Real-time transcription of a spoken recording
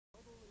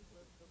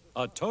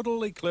A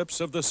total eclipse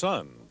of the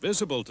sun,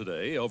 visible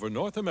today over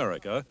North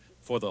America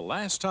for the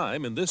last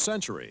time in this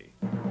century.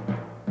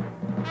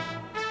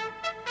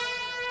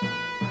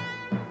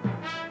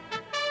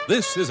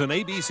 This is an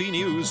ABC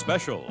News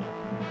special.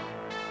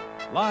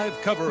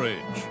 Live coverage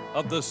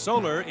of the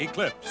solar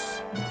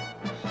eclipse.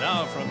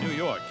 Now from New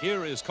York,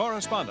 here is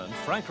correspondent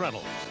Frank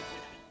Reynolds.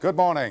 Good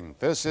morning.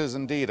 This is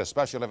indeed a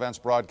special events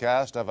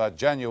broadcast of a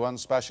genuine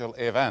special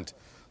event.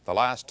 The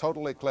last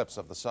total eclipse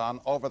of the sun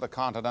over the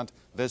continent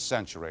this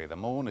century. The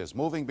moon is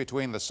moving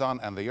between the sun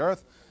and the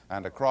earth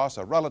and across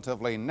a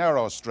relatively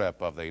narrow strip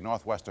of the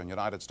northwestern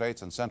United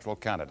States and central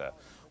Canada.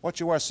 What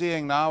you are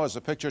seeing now is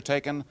a picture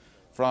taken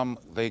from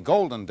the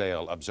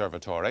Goldendale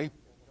Observatory,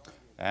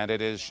 and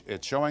it's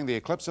showing the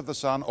eclipse of the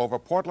sun over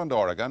Portland,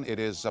 Oregon. It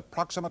is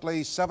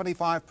approximately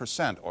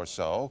 75% or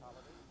so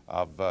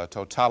of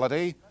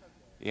totality.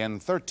 In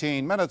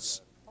 13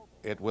 minutes,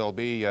 it will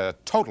be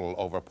total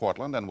over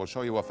Portland, and we'll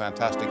show you a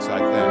fantastic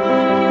sight then.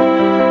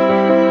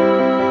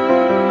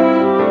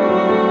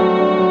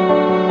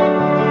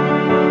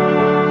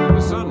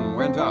 The sun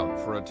went out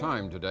for a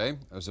time today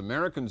as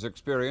Americans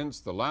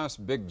experienced the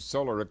last big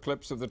solar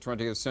eclipse of the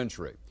 20th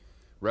century.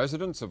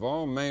 Residents of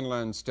all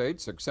mainland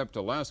states except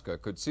Alaska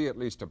could see at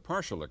least a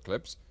partial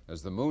eclipse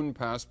as the moon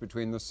passed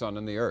between the sun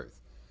and the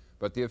earth.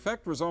 But the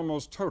effect was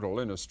almost total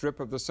in a strip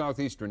of the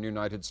southeastern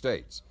United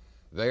States.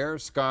 There,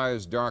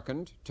 skies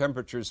darkened,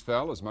 temperatures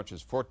fell as much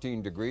as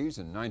 14 degrees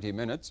in 90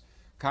 minutes,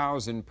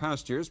 cows in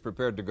pastures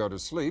prepared to go to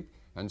sleep,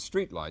 and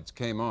streetlights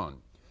came on.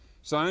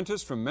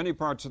 Scientists from many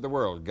parts of the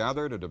world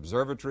gathered at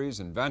observatories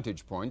and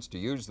vantage points to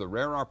use the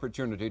rare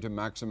opportunity to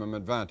maximum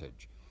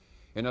advantage.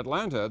 In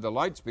Atlanta, the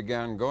lights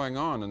began going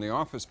on in the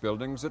office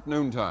buildings at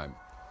noontime.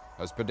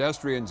 As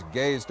pedestrians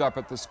gazed up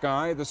at the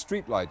sky, the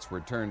streetlights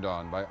were turned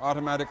on by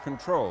automatic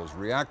controls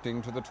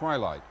reacting to the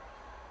twilight,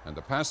 and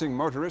the passing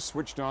motorists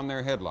switched on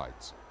their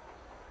headlights.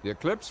 The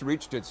eclipse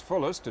reached its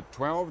fullest at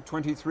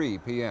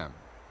 12:23 p.m.,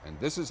 and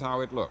this is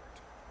how it looked.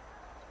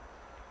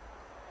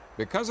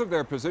 Because of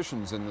their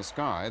positions in the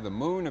sky, the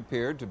moon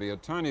appeared to be a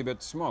tiny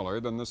bit smaller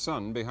than the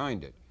sun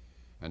behind it.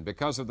 And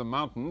because of the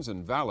mountains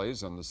and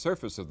valleys on the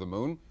surface of the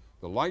moon,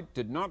 the light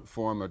did not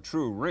form a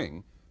true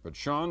ring, but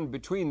shone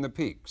between the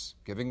peaks,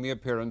 giving the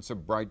appearance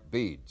of bright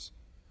beads.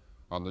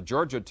 On the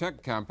Georgia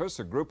Tech campus,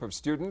 a group of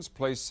students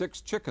placed 6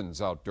 chickens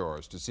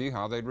outdoors to see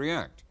how they'd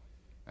react.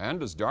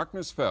 And as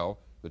darkness fell,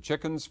 the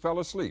chickens fell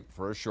asleep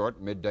for a short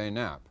midday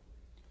nap.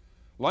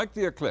 Like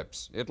the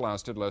eclipse, it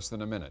lasted less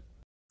than a minute.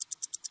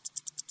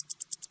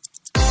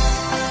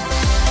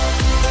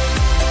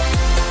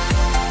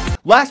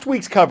 Last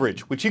week's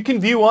coverage, which you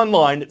can view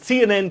online at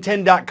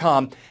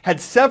CNN10.com, had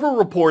several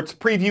reports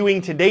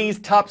previewing today's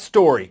top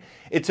story.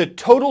 It's a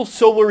total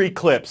solar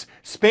eclipse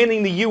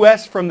spanning the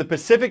U.S. from the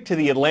Pacific to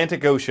the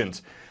Atlantic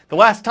Oceans. The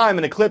last time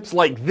an eclipse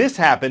like this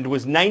happened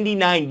was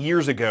 99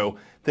 years ago.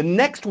 The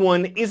next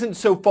one isn't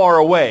so far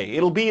away.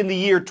 It'll be in the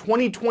year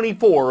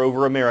 2024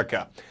 over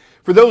America.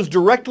 For those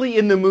directly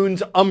in the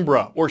moon's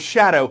umbra or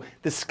shadow,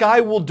 the sky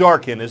will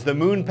darken as the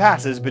moon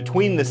passes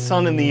between the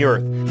sun and the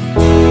earth.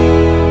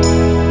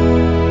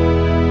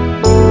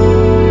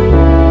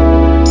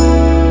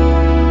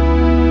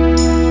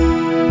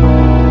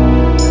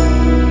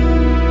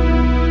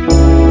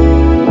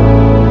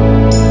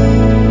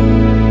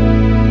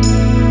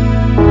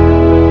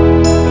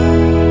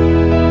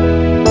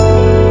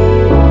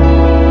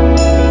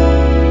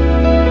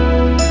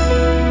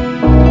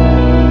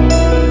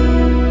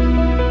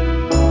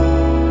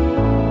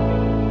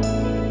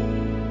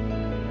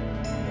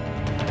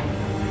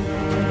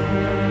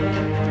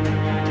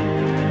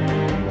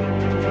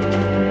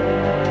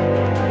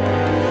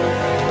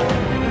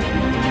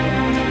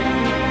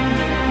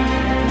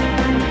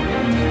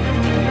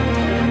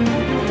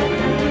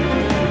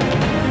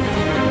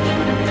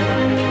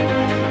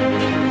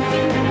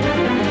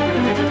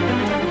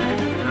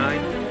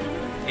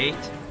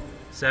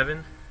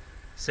 Seven,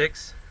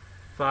 6,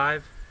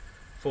 5,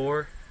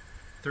 4,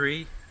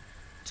 3,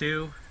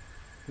 2,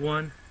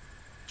 1,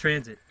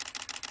 transit.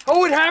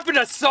 Oh, it happened!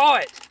 I saw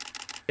it!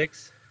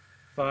 6,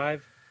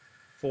 5,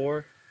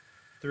 4,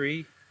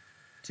 3,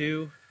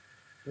 2,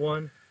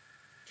 1,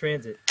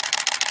 transit.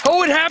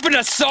 Oh, it happened!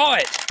 I saw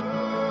it!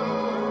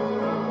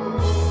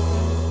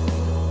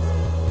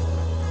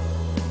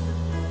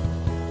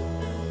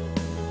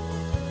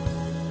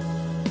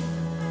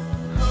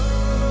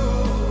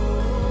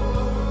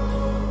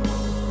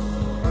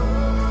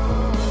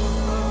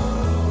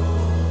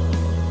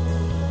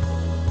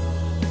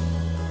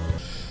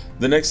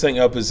 The next thing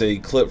up is a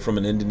clip from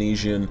an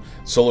Indonesian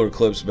solar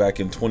eclipse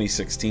back in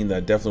 2016 that I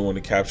definitely want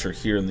to capture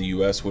here in the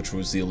US, which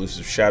was the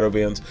elusive shadow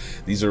bands.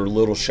 These are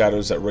little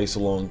shadows that race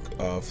along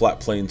flat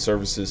plane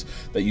surfaces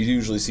that you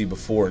usually see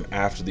before and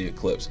after the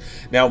eclipse.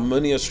 Now,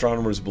 many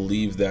astronomers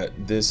believe that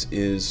this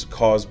is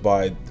caused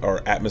by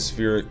our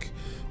atmospheric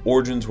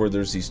origins where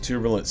there's these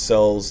turbulent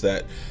cells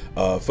that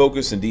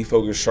focus and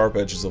defocus sharp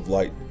edges of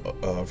light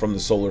from the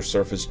solar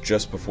surface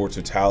just before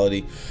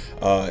totality.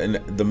 And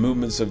the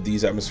movements of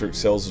these atmospheric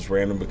cells is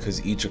random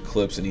because each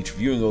eclipse and each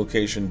viewing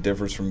location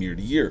differs from year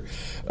to year.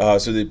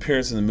 So the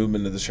appearance and the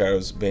movement of the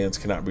shadows bands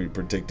cannot be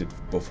predicted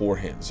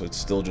beforehand. So it's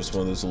still just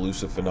one of those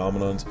elusive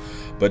phenomenons.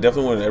 But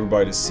definitely want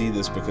everybody to see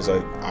this because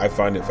I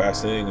find it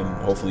fascinating, and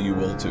hopefully you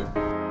will too.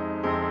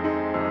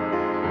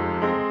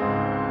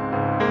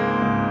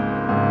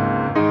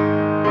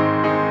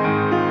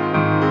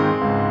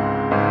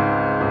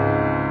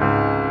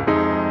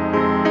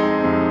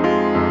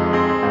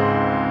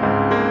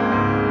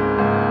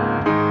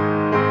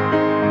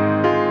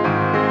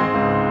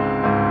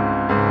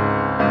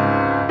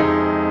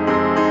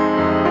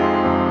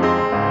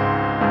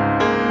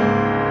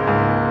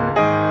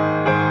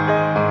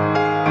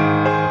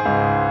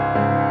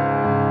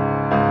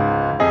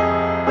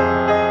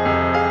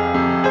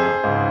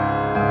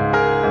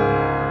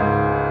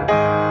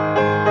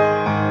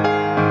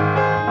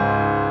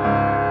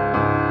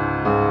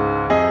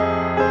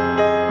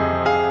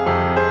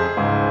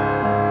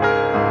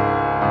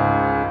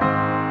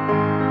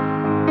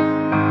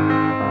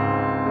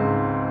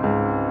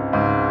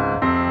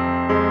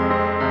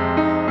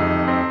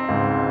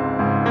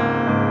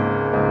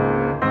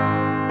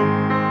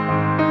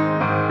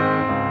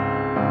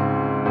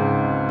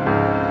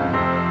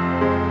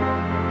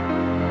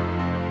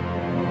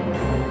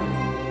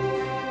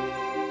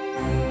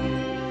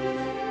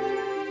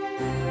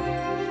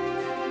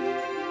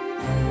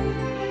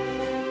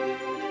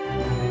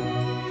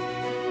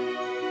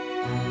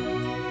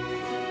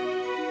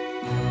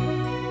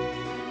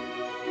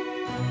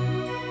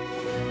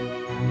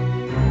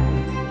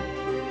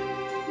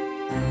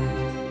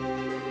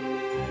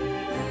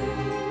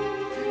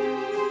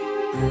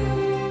 you.